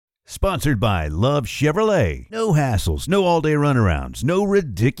Sponsored by Love Chevrolet. No hassles, no all-day runarounds, no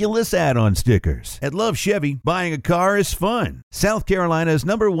ridiculous add-on stickers. At Love Chevy, buying a car is fun. South Carolina's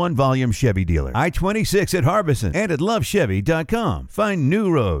 #1 volume Chevy dealer. I-26 at Harbison and at lovechevy.com. Find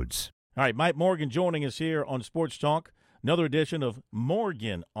new roads. All right, Mike Morgan joining us here on Sports Talk. Another edition of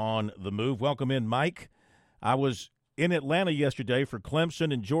Morgan on the Move. Welcome in, Mike. I was in Atlanta yesterday for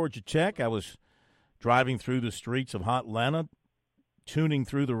Clemson and Georgia Tech. I was driving through the streets of hot Atlanta, tuning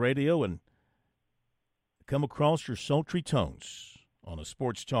through the radio, and come across your sultry tones on a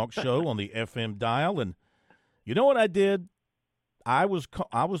sports talk show on the FM dial. And you know what I did? I was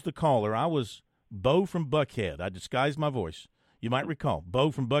the caller. I was Bo from Buckhead. I disguised my voice. You might recall,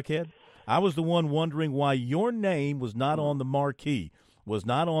 Bo from Buckhead. I was the one wondering why your name was not on the marquee, was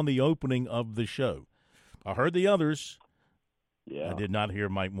not on the opening of the show. I heard the others. Yeah. I did not hear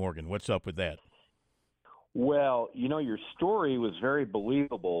Mike Morgan. What's up with that? Well, you know, your story was very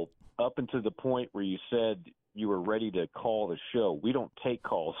believable up until the point where you said you were ready to call the show. We don't take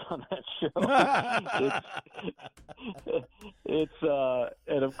calls on that show.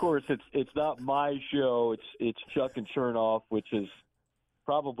 And of course it's not my show. It's Chuck and Chernoff, which is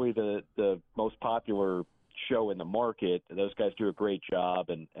probably the most popular show in the market. Those guys do a great job,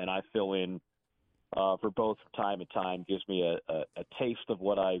 and I fill in for both from time to time. Gives me a taste of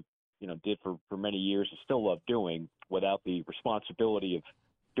what I did for many years and still love doing without the responsibility of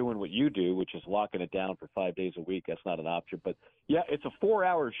doing what you do, which is locking it down for 5 days a week. That's not an option. But, yeah, it's a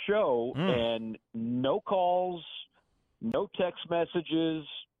 4-hour show and no calls, no text messages,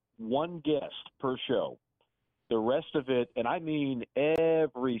 one guest per show. The rest of it, and I mean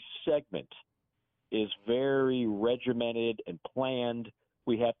every segment, is very regimented and planned.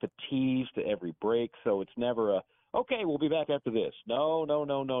 We have to tease to every break, so it's never a, okay, we'll be back after this. No.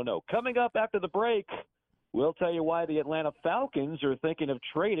 Coming up after the break, we'll tell you why the Atlanta Falcons are thinking of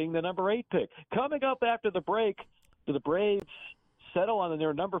trading the number 8 pick. Coming up after the break, do the Braves settle on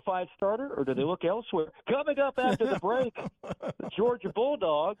their number 5 starter, or do they look elsewhere? Coming up after the break, the Georgia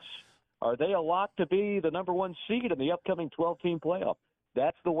Bulldogs, are they a lock to be the number 1 seed in the upcoming 12-team playoff?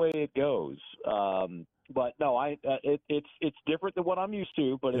 That's the way it goes. But no, it's different than what I'm used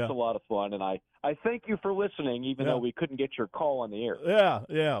to, but it's a lot of fun, and I thank you for listening, even though we couldn't get your call on the air.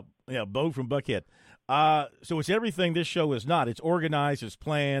 Yeah. Bo from Buckhead. So it's everything this show is not. It's organized, it's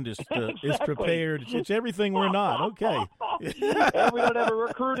planned, it's it's prepared. It's everything we're not. Okay. And we don't have a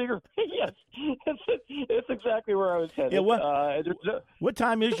recruiting. Yes, it's exactly where I was headed. Yeah, what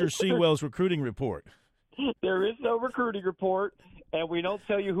time is your Seawell's recruiting report? There is no recruiting report. And we don't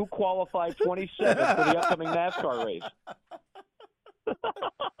tell you who qualified 27th for the upcoming NASCAR race.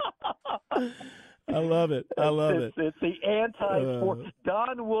 I love it. It's the anti-sport.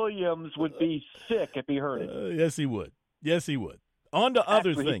 Don Williams would be sick if he heard it. Yes, he would. On to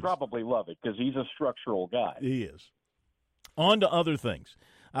other things. He'd probably love it because he's a structural guy. He is. On to other things.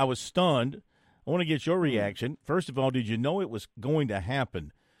 I was stunned. I want to get your reaction. First of all, did you know it was going to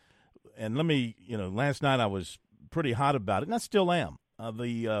happen? And let me, last night I was pretty hot about it, and I still am.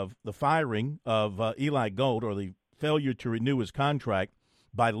 The firing of Eli Gold, or the failure to renew his contract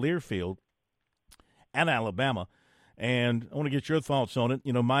by Learfield at Alabama. And I want to get your thoughts on it.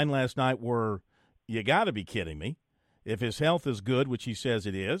 Mine last night were, you got to be kidding me. If his health is good, which he says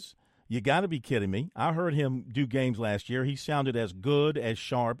it is, you got to be kidding me. I heard him do games last year. He sounded as good, as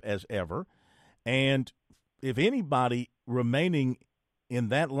sharp as ever. And if anybody remaining in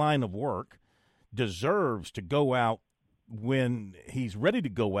that line of work deserves to go out when he's ready to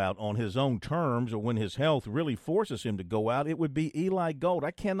go out on his own terms, or when his health really forces him to go out, it would be Eli Gold.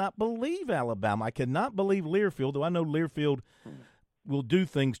 I cannot believe Alabama. I cannot believe Learfield, though I know Learfield will do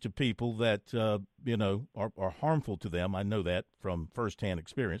things to people that, are harmful to them. I know that from firsthand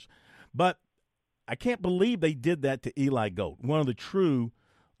experience. But I can't believe they did that to Eli Gold, one of the true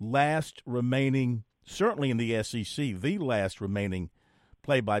last remaining, certainly in the SEC, the last remaining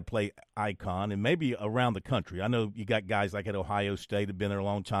play-by-play icon, and maybe around the country. I know you got guys like at Ohio State have been there a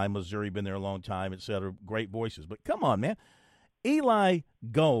long time, Missouri been there a long time, et cetera, great voices. But come on, man. Eli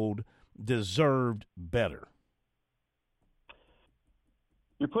Gold deserved better.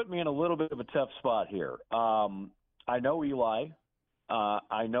 You're putting me in a little bit of a tough spot here. I know Eli.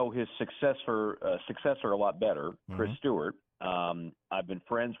 I know his successor a lot better, Chris Stewart. I've been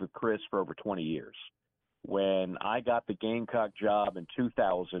friends with Chris for over 20 years. When I got the Gamecock job in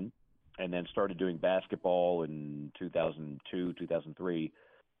 2000 and then started doing basketball in 2002, 2003,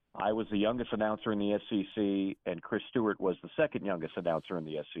 I was the youngest announcer in the SEC, and Chris Stewart was the second youngest announcer in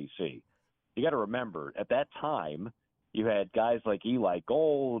the SEC. You got to remember, at that time, you had guys like Eli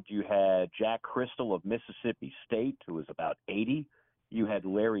Gold, you had Jack Crystal of Mississippi State, who was about 80. You had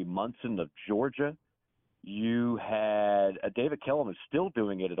Larry Munson of Georgia. You had David Kellum is still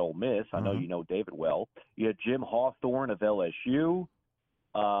doing it at Ole Miss. I know you know David well. You had Jim Hawthorne of LSU.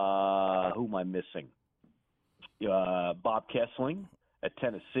 Who am I missing? Bob Kessling at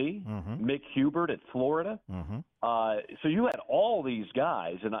Tennessee. Mick Hubert at Florida. So you had all these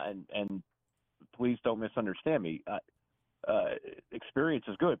guys, and please don't misunderstand me. Experience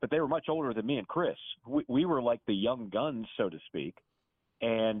is good, but they were much older than me and Chris. We were like the young guns, so to speak.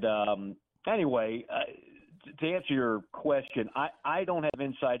 And anyway, to answer your question, I don't have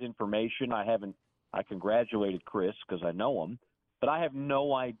inside information. I congratulated Chris because I know him, but I have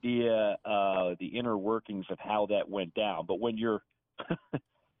no idea the inner workings of how that went down. But when your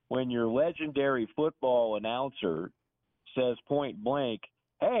legendary football announcer says point blank,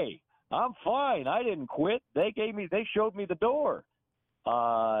 "Hey, I'm fine. I didn't quit. They showed me the door."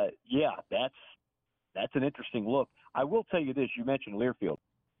 Yeah, that's an interesting look. I will tell you this. You mentioned Learfield.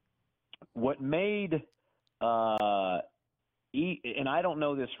 What made and I don't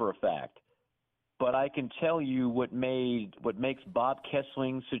know this for a fact, but I can tell you what makes Bob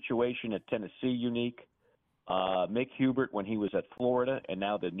Kessling's situation at Tennessee unique. Mick Hubert when he was at Florida, and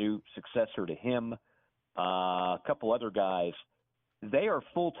now the new successor to him. A couple other guys. They are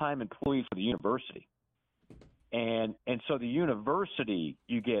full-time employees of the university, and so the university,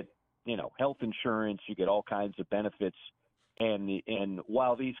 you get health insurance, you get all kinds of benefits, and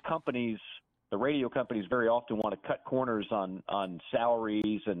while these companies, the radio companies, very often want to cut corners on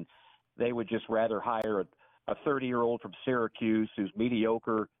salaries, and they would just rather hire a 30-year-old from Syracuse who's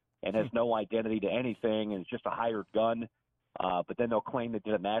mediocre and has no identity to anything and is just a hired gun, but then they'll claim they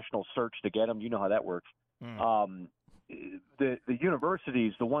did a national search to get him. You know how that works. The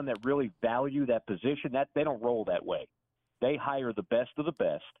universities, the one that really value that position, that they don't roll that way. They hire the best of the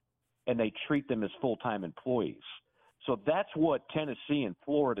best, and they treat them as full-time employees. So that's what Tennessee and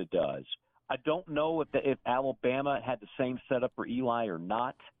Florida does. I don't know if Alabama had the same setup for Eli or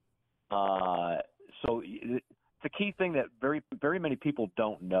not. So it's a key thing that very, very many people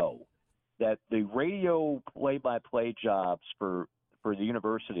don't know, that the radio play-by-play jobs for the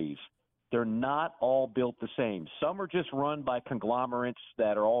universities, they're not all built the same. Some are just run by conglomerates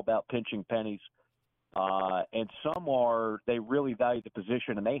that are all about pinching pennies. And some they really value the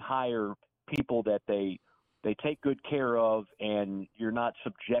position, and they hire people that they take good care of, and you're not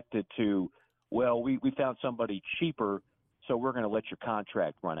subjected to, well, we found somebody cheaper, so we're going to let your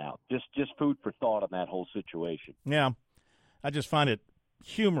contract run out. Just food for thought on that whole situation. Yeah. I just find it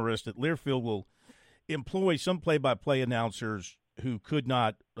humorous that Learfield will employ some play-by-play announcers who could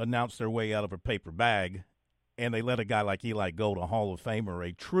not announce their way out of a paper bag, and they let a guy like Eli Gold, a Hall of Famer,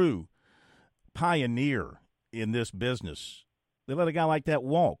 a true pioneer in this business, they let a guy like that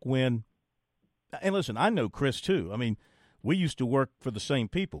walk when – and listen, I know Chris too. I mean, we used to work for the same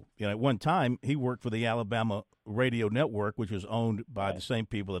people. At one time, he worked for the Alabama Radio Network, which was owned by the same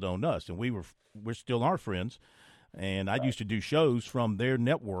people that owned us, and we're still our friends. And I used to do shows from their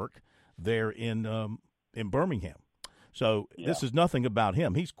network there in Birmingham. So this is nothing about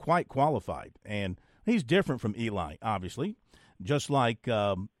him. He's quite qualified, and he's different from Eli, obviously, just like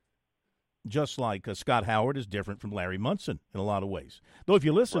Scott Howard is different from Larry Munson in a lot of ways. Though if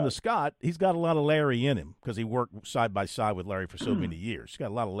you listen to Scott, he's got a lot of Larry in him because he worked side by side with Larry for so many years. He's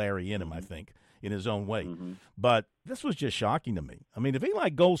got a lot of Larry in him, I think, in his own way. But this was just shocking to me. I mean, if Eli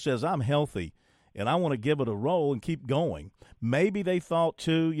Gold says, I'm healthy and I want to give it a roll and keep going, maybe they thought,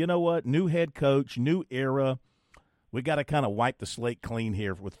 too, you know what, new head coach, new era, we got to kind of wipe the slate clean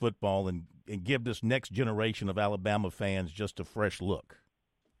here with football and give this next generation of Alabama fans just a fresh look.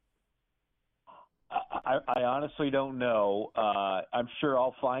 I honestly don't know. I'm sure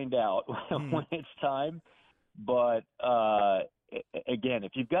I'll find out when it's time. But, again,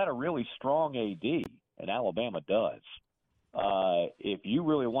 if you've got a really strong AD, and Alabama does, if you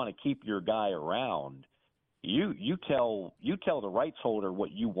really want to keep your guy around, you tell the rights holder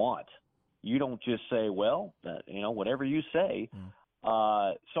what you want. You don't just say, well, whatever you say.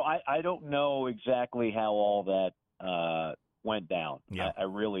 So I don't know exactly how all that went down. Yeah. I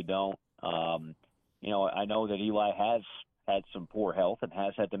really don't. I know that Eli has had some poor health and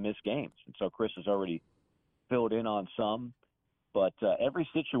has had to miss games. And so Chris has already filled in on some. But every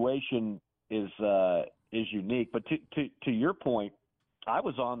situation is unique. But to your point, I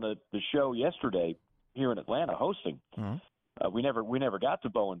was on the show yesterday here in Atlanta hosting. We never got to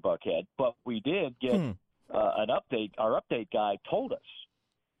Bo and Buckhead, but we did get an update. Our update guy told us.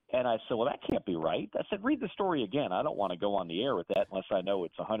 And I said, well, that can't be right. I said, read the story again. I don't want to go on the air with that unless I know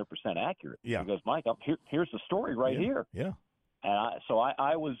it's 100% accurate. Yeah. He goes, Mike, here's the story right here. Yeah. And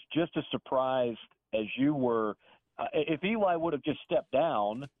I was just as surprised as you were. if Eli would have just stepped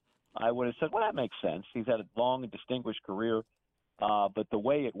down, I would have said, well, that makes sense. He's had a long and distinguished career. But the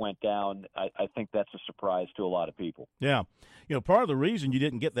way it went down, I think that's a surprise to a lot of people. Yeah. Part of the reason you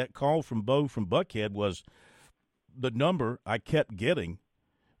didn't get that call from Bo from Buckhead was the number I kept getting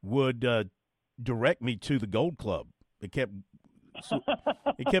would direct me to the Gold Club. It kept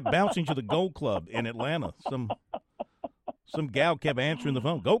bouncing to the Gold Club in Atlanta. Some gal kept answering the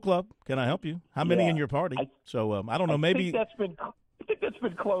phone. Gold Club, can I help you? How many in your party? I don't know. Maybe I think that's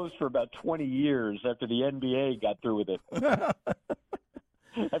been closed for about 20 years after the NBA got through with it.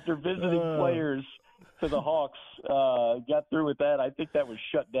 After visiting players to the Hawks got through with that, I think that was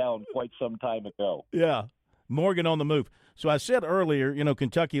shut down quite some time ago. Yeah. Morgan on the move. So I said earlier,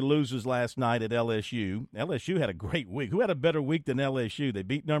 Kentucky loses last night at LSU. LSU had a great week. Who had a better week than LSU? They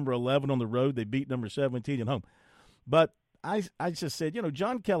beat number 11 on the road. They beat number 17 at home. But I just said,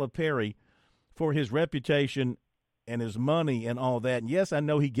 John Calipari, for his reputation and his money and all that, and yes, I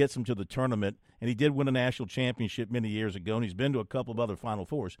know he gets them to the tournament, and he did win a national championship many years ago, and he's been to a couple of other Final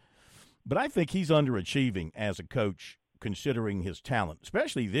Fours. But I think he's underachieving as a coach, considering his talent,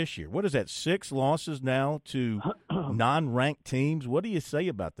 especially this year. What is that, 6 losses now to non-ranked teams? What do you say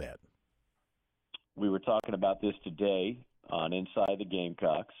about that? We were talking about this today on Inside the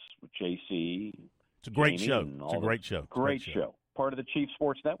Gamecocks with JC. It's a great show. It's a great show. Great show. Part of the Chief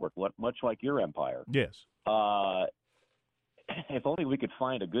Sports Network, much like your empire. Yes. If only we could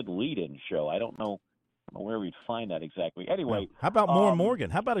find a good lead-in show. I don't know where we'd find that exactly. Anyway. How about More Morgan?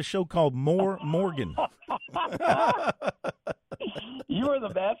 How about a show called More Morgan? You are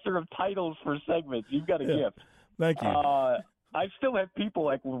the master of titles for segments. You've got a gift. Thank you. I still have people,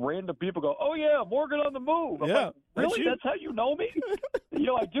 like random people, go, "Oh yeah, Morgan on the move." I'm like, really? That's how you know me?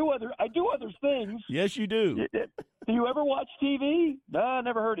 I do other things. Yes, you do. Do you ever watch TV? No, I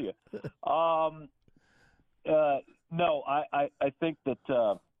never heard of you. No, I think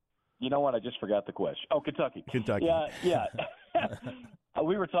that. You know what? I just forgot the question. Oh, Kentucky. Yeah.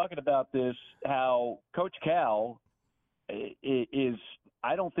 We were talking about this. How Coach Cal is.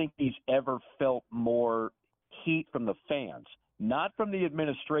 I don't think he's ever felt more heat from the fans, not from the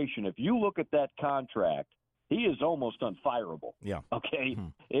administration. If you look at that contract, he is almost unfireable. Yeah. Okay. Mm-hmm.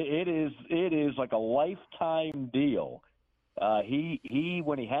 It is like a lifetime deal. He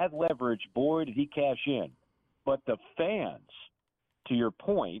when he had leverage, boy, did he cash in. But the fans, to your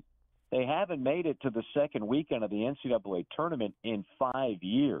point, they haven't made it to the second weekend of the NCAA tournament in 5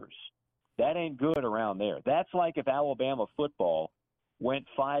 years. That ain't good around there. That's like if Alabama football went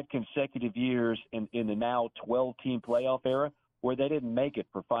 5 consecutive years in the now 12-team playoff era where they didn't make it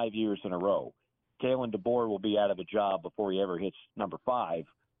for 5 years in a row. Kalen DeBoer will be out of a job before he ever hits number 5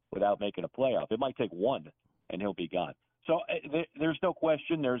 without making a playoff. It might take 1, and he'll be gone. So there's no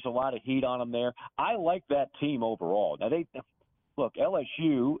question there's a lot of heat on him there. I like that team overall. Now, look,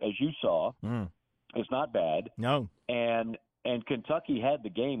 LSU, as you saw, is not bad. No. And Kentucky had the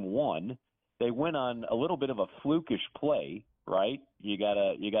game won. They went on a little bit of a flukish play, right? You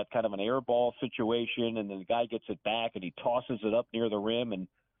got kind of an air ball situation, and then the guy gets it back, and he tosses it up near the rim, and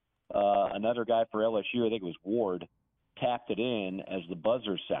another guy for LSU, I think it was Ward, tapped it in as the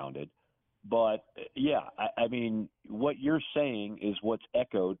buzzer sounded. But, yeah, I mean, what you're saying is what's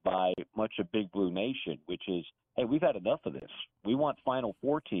echoed by much of Big Blue Nation, which is, hey, we've had enough of this. We want Final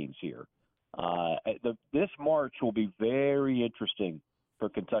Four teams here. This March will be very interesting for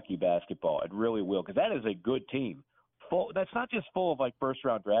Kentucky basketball. It really will, because that is a good team. That's not just full of, like,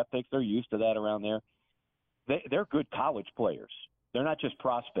 first-round draft picks. They're used to that around there. They're good college players. They're not just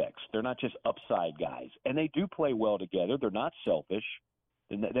prospects. They're not just upside guys. And they do play well together. They're not selfish.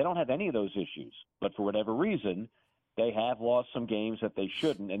 And they don't have any of those issues. But for whatever reason, they have lost some games that they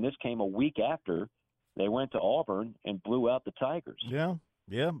shouldn't. And this came a week after they went to Auburn and blew out the Tigers. Yeah,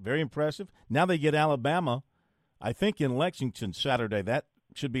 very impressive. Now they get Alabama, I think, in Lexington Saturday. That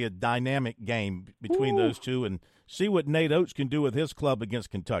should be a dynamic game between those two, and see what Nate Oates can do with his club against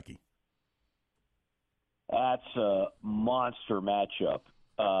Kentucky. That's a monster matchup.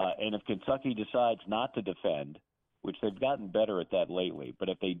 And if Kentucky decides not to defend, which they've gotten better at that lately, but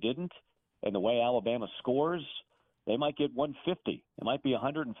if they didn't, and the way Alabama scores, they might get 150. It might be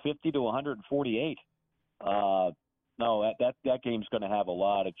 150 to 148. No, that game's going to have a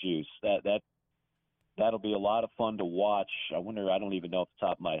lot of juice. That'll be a lot of fun to watch. I don't even know off the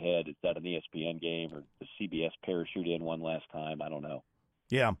top of my head, is that an ESPN game or the CBS parachute in one last time? I don't know.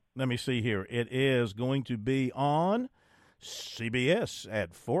 Yeah, let me see here. It is going to be on CBS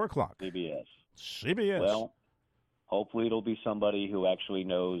at 4 o'clock. CBS. Well, hopefully it'll be somebody who actually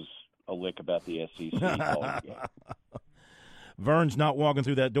knows a lick about the SEC. Vern's not walking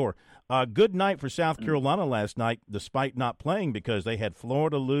through that door. Good night for South Carolina last night, despite not playing, because they had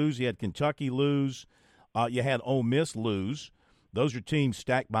Florida lose, you had Kentucky lose, you had Ole Miss lose. Those are teams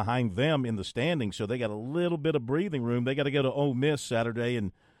stacked behind them in the standings, so they got a little bit of breathing room. They got to go to Ole Miss Saturday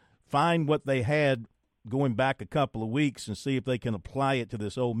and find what they had going back a couple of weeks and see if they can apply it to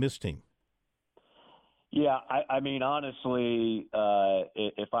this Ole Miss team. Yeah, I mean, honestly,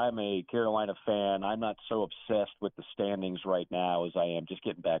 if I'm a Carolina fan, I'm not so obsessed with the standings right now as I am just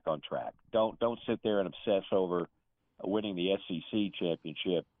getting back on track. Don't sit there and obsess over winning the SEC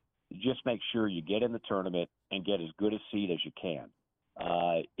championship. Just make sure you get in the tournament and get as good a seed as you can.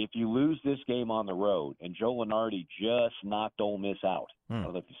 If you lose this game on the road, and Joe Lunardi just knocked Ole Miss out. I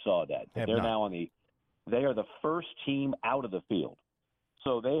don't know if you saw that. They are the first team out of the field.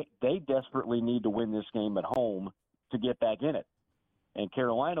 So they desperately need to win this game at home to get back in it. And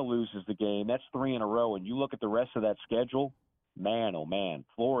Carolina loses the game. That's 3 in a row. And you look at the rest of that schedule, man, oh, man,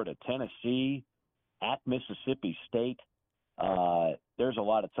 Florida, Tennessee, at Mississippi State. There's a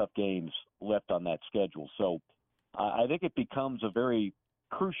lot of tough games left on that schedule. So I think it becomes a very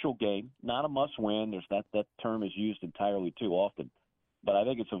crucial game, not a must-win. There's that term is used entirely too often. But I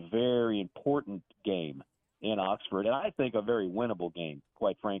think it's a very important game in Oxford, and I think a very winnable game,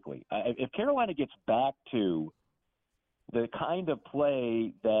 quite frankly. If Carolina gets back to the kind of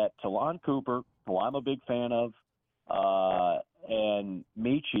play that Talon Cooper, who I'm a big fan of, and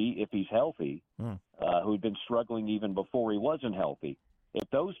Michi, if he's healthy, who'd been struggling even before he wasn't healthy, if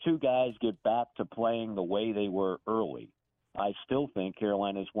those two guys get back to playing the way they were early, I still think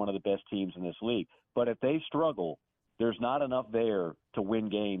Carolina is one of the best teams in this league. But if they struggle, there's not enough there to win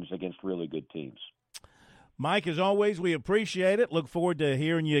games against really good teams. Mike, as always, we appreciate it. Look forward to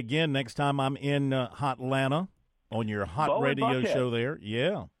hearing you again next time I'm in Hot Atlanta on your hot radio show there.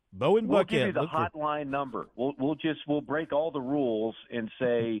 Yeah, Bo and Buckhead. We'll give you the hotline number. We'll break all the rules and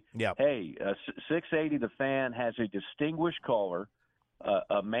say, hey, 680 The Fan has a distinguished caller,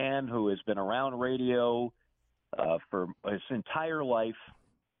 a man who has been around radio for his entire life,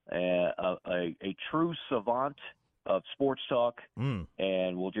 a true savant of sports talk,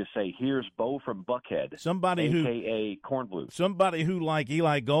 and we'll just say, here's Bo from Buckhead, a.k.a. Corn Blue. Somebody who, like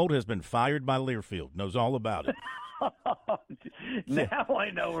Eli Gold, has been fired by Learfield, knows all about it. Now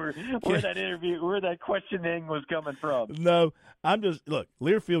I know where that questioning was coming from. No, look,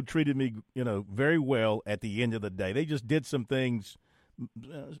 Learfield treated me, very well at the end of the day. They just did some things.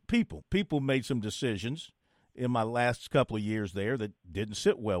 People made some decisions in my last couple of years there that didn't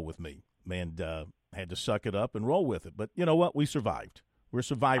sit well with me, and had to suck it up and roll with it. But you know what? We survived. We're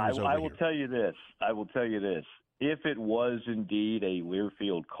survivors over here. I will tell you this. If it was indeed a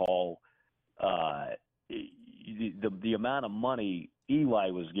Learfield call, the amount of money Eli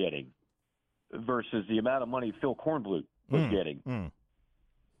was getting versus the amount of money Phil Kornblut was getting.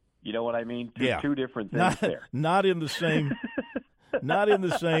 You know what I mean? Two different things there. Not in the same not in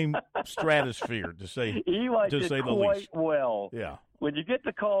the same stratosphere, to say Eli to did say the quite least. well. Yeah. When you get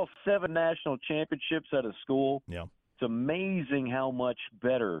to call 7 national championships at a school, it's amazing how much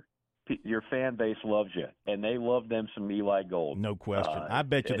better your fan base loves you, and they love them some Eli Gold. No question. I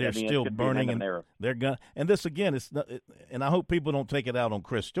bet you they're still burning in their gun. And this, again, and I hope people don't take it out on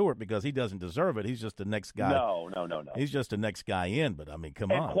Chris Stewart because he doesn't deserve it. He's just the next guy. No. He's just the next guy in, but, I mean,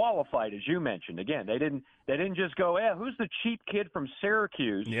 come on. And qualified, as you mentioned. Again, they didn't just go, who's the cheap kid from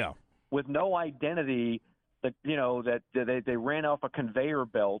Syracuse with no identity that, that they ran off a conveyor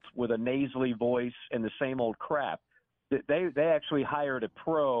belt with a nasally voice and the same old crap. They actually hired a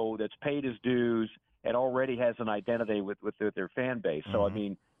pro that's paid his dues and already has an identity with their fan base. So, I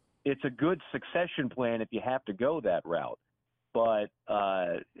mean, it's a good succession plan if you have to go that route. But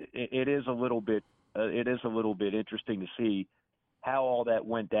it is a little bit interesting to see how all that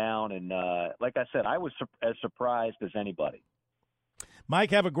went down. And like I said, I was as surprised as anybody.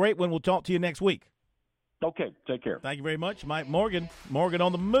 Mike, have a great one. We'll talk to you next week. Okay, take care. Thank you very much, Mike Morgan. Morgan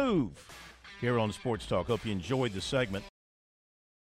on the Move here on Sports Talk. Hope you enjoyed the segment.